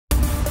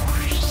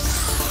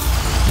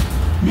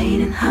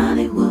Made in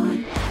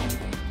Hollywood.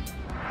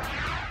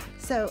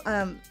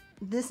 So,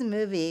 this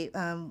movie,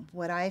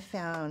 what I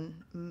found,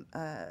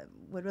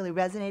 what really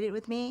resonated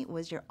with me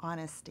was your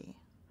honesty.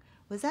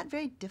 Was that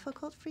very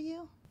difficult for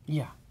you?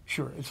 Yeah,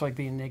 sure. It's like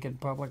being naked in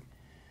public,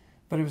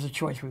 but it was a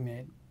choice we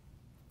made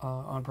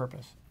on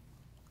purpose.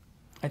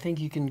 I think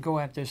you can go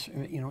at this,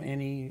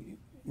 any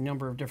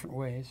number of different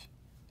ways,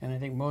 and I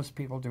think most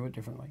people do it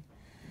differently.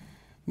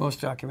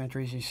 Most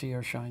documentaries you see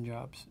are shine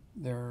jobs.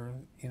 They're,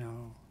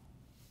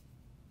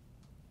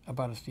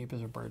 about as deep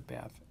as a bird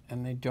bath,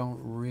 and they don't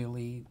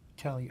really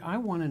tell you. I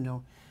want to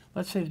know,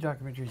 let's say the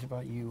documentary is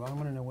about you. I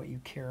want to know what you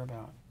care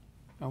about.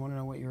 I want to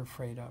know what you're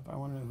afraid of. I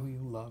want to know who you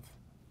love.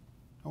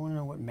 I want to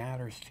know what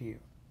matters to you.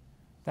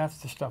 That's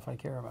the stuff I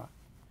care about.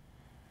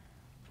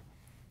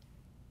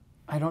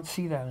 I don't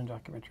see that in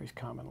documentaries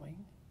commonly.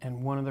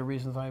 And one of the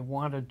reasons I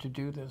wanted to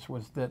do this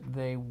was that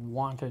they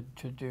wanted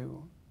to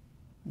do.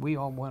 We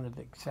all wanted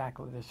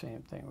exactly the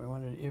same thing. We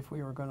wanted, if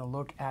we were going to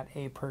look at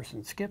a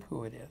person, skip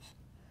who it is,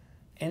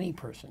 any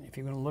person, if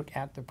you're going to look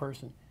at the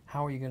person,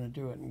 how are you going to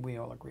do it? And we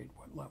all agreed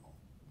what level.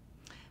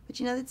 But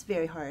it's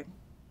very hard.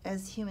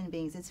 As human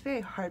beings, it's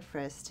very hard for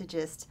us to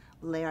just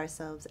lay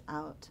ourselves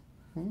out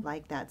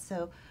like that.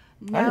 So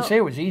now, I didn't say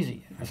it was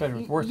easy. I said it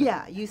was worth it.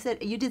 Yeah, you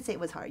did say it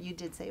was hard. You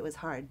did say it was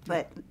hard.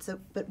 But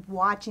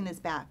watching this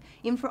back,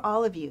 even for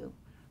all of you,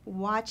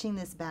 watching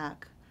this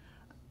back,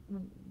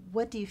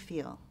 what do you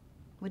feel?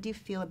 What do you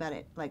feel about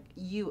it? Like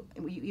you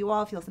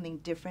all feel something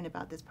different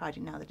about this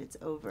project now that it's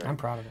over. I'm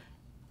proud of it.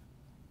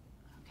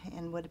 Okay,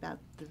 and what about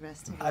the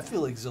rest of you? I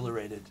feel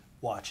exhilarated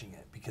watching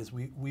it because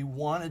we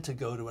wanted to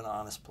go to an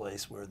honest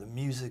place where the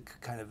music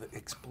kind of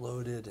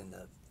exploded and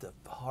the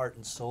heart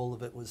and soul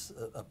of it was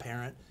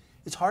apparent.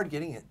 It's hard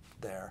getting it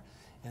there,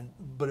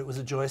 but it was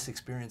a joyous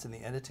experience in the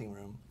editing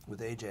room with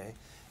AJ,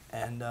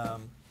 and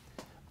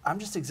I'm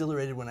just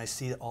exhilarated when I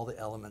see all the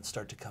elements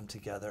start to come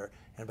together.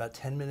 And about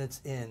 10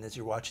 minutes in, as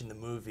you're watching the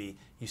movie,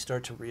 you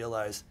start to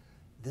realize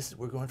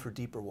we're going for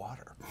deeper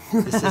water.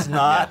 This is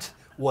not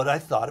what I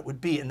thought it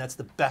would be, and that's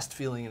the best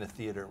feeling in a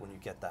theater when you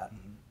get that.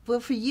 Well,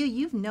 for you,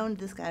 you've known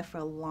this guy for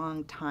a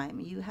long time.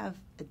 You have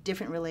a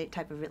different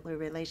type of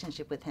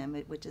relationship with him,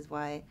 which is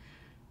why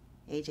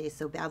AJ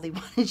so badly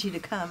wanted you to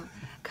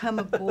come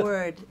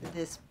aboard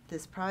this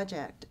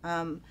project.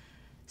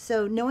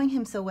 So knowing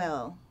him so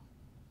well,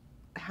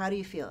 how do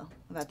you feel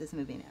about this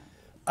movie now?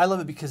 I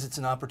love it because it's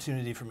an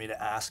opportunity for me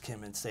to ask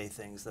him and say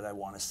things that I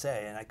want to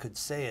say, and I could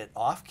say it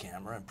off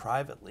camera and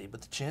privately,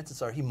 but the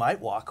chances are he might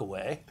walk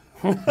away.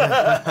 We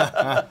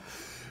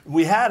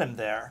had him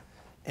there,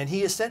 and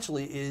he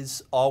essentially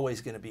is always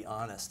going to be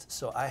honest.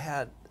 So I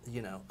had,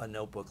 a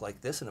notebook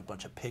like this and a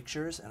bunch of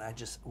pictures, and I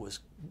just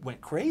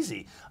went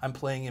crazy. I'm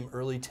playing him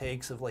early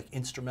takes of like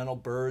instrumental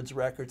Birds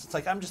records. It's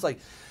like I'm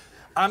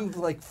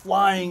like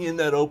flying in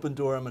that open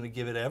door. I'm going to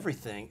give it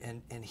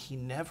everything, and he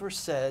never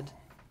said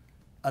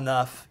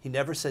enough. He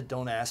never said,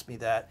 don't ask me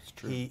that.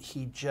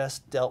 He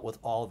just dealt with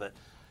all of it.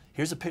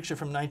 Here's a picture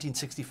from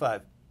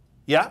 1965.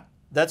 Yeah,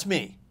 that's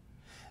me.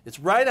 It's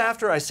right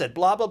after I said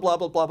blah, blah, blah,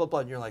 blah, blah, blah, blah.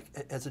 And you're like,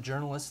 as a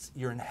journalist,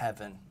 you're in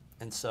heaven.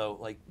 And so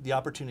like the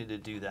opportunity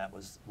to do that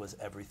was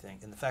everything.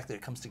 And the fact that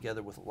it comes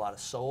together with a lot of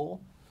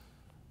soul,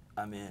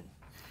 I'm in.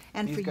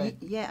 And for you,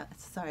 yeah,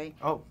 sorry.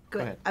 Oh, go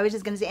ahead. I was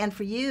just going to say, and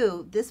for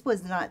you,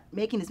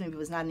 making this movie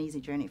was not an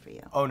easy journey for you.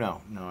 Oh no.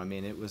 I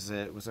mean, it was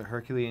a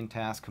Herculean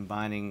task,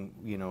 combining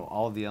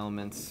all of the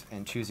elements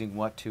and choosing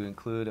what to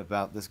include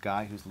about this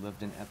guy who's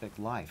lived an epic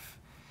life,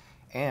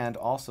 and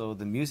also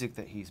the music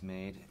that he's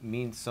made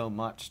means so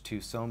much to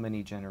so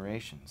many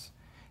generations,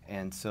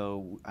 and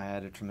so I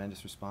had a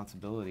tremendous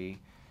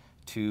responsibility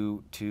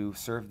to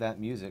serve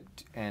that music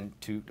and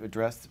to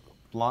address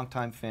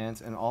longtime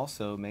fans, and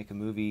also make a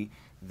movie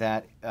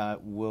that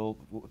will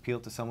appeal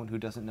to someone who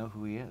doesn't know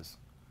who he is.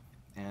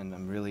 And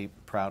I'm really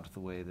proud of the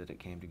way that it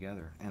came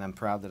together. And I'm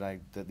proud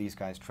that these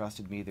guys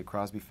trusted me, the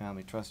Crosby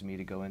family trusted me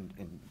to go in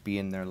and be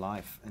in their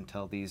life and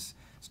tell these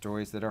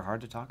stories that are hard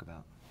to talk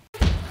about.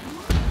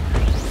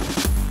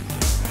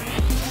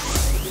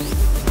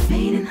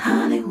 Made in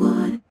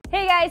Hollywood.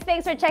 Hey guys,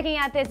 thanks for checking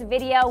out this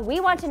video. We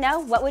want to know,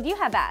 what would you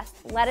have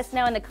asked? Let us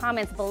know in the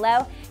comments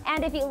below.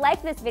 And if you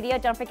liked this video,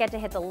 don't forget to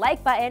hit the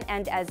like button.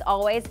 And as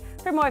always,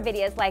 for more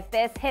videos like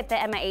this, hit the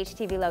MIH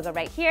TV logo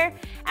right here.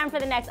 And for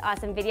the next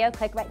awesome video,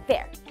 click right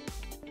there.